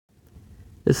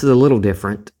This is a little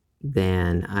different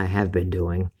than I have been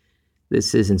doing.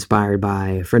 This is inspired by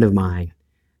a friend of mine,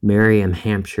 Miriam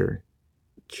Hampshire.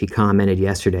 She commented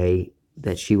yesterday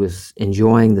that she was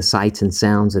enjoying the sights and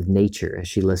sounds of nature as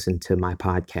she listened to my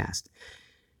podcast.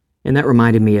 And that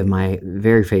reminded me of my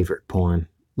very favorite poem,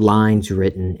 Lines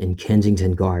Written in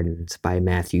Kensington Gardens by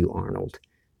Matthew Arnold.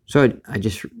 So I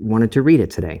just wanted to read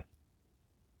it today.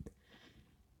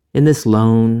 In this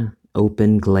lone,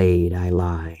 open glade I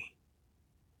lie,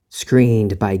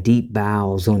 screened by deep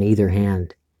boughs on either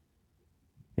hand,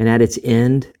 and at its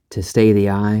end, to stay the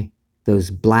eye,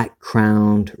 those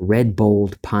black-crowned,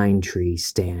 red-boled pine trees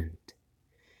stand.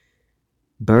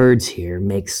 Birds here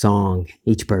make song,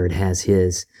 each bird has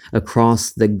his,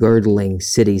 across the girdling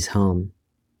city's hum.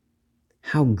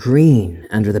 How green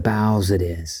under the boughs it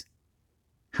is,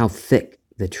 how thick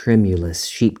the tremulous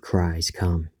sheep cries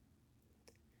come.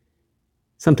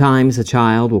 Sometimes a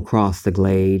child will cross the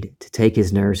glade to take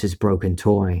his nurse's broken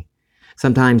toy.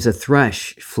 Sometimes a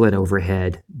thrush flit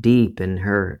overhead, deep in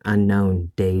her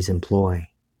unknown day's employ.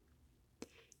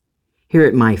 Here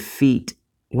at my feet,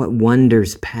 what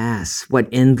wonders pass, what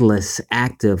endless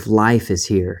active life is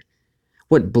here,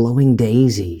 what blowing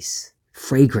daisies,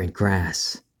 fragrant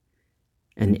grass,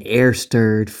 an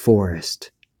air-stirred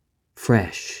forest,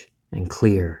 fresh and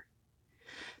clear.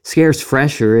 Scarce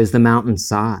fresher is the mountain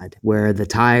sod, where the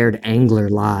tired angler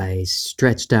lies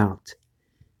stretched out,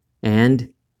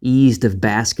 and, eased of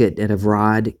basket and of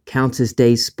rod, counts his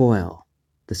day's spoil,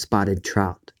 the spotted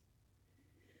trout.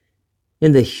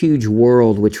 In the huge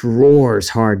world which roars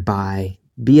hard by,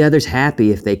 be others happy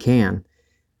if they can,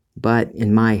 but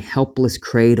in my helpless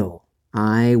cradle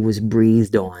I was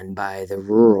breathed on by the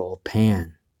rural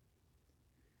Pan.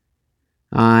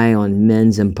 I, on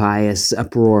men's impious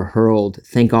uproar hurled,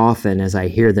 think often as I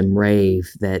hear them rave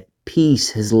that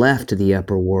peace has left the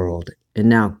upper world and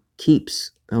now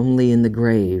keeps only in the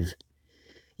grave.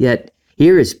 Yet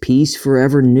here is peace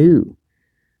forever new.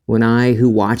 When I who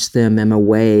watch them am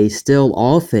away, still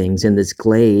all things in this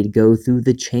glade go through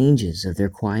the changes of their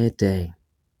quiet day.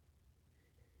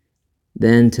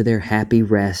 Then to their happy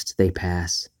rest they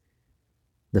pass.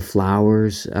 The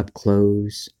flowers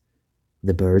upclose,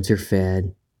 the birds are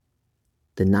fed,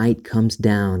 the night comes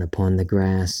down upon the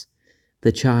grass,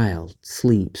 the child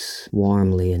sleeps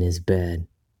warmly in his bed.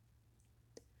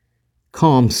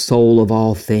 Calm soul of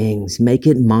all things, make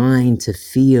it mine to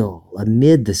feel,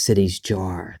 amid the city's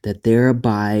jar, that there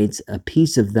abides a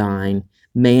peace of thine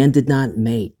man did not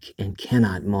make and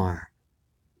cannot mar.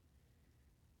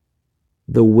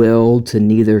 The will to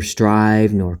neither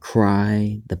strive nor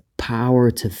cry, the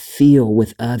power to feel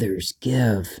with others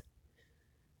give.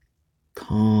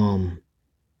 Calm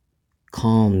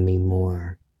me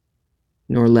more,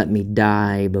 nor let me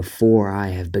die before I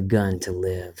have begun to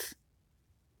live.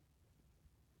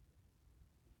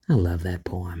 I love that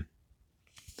poem.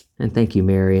 And thank you,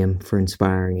 Miriam, for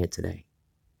inspiring it today.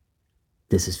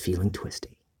 This is Feeling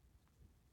Twisty.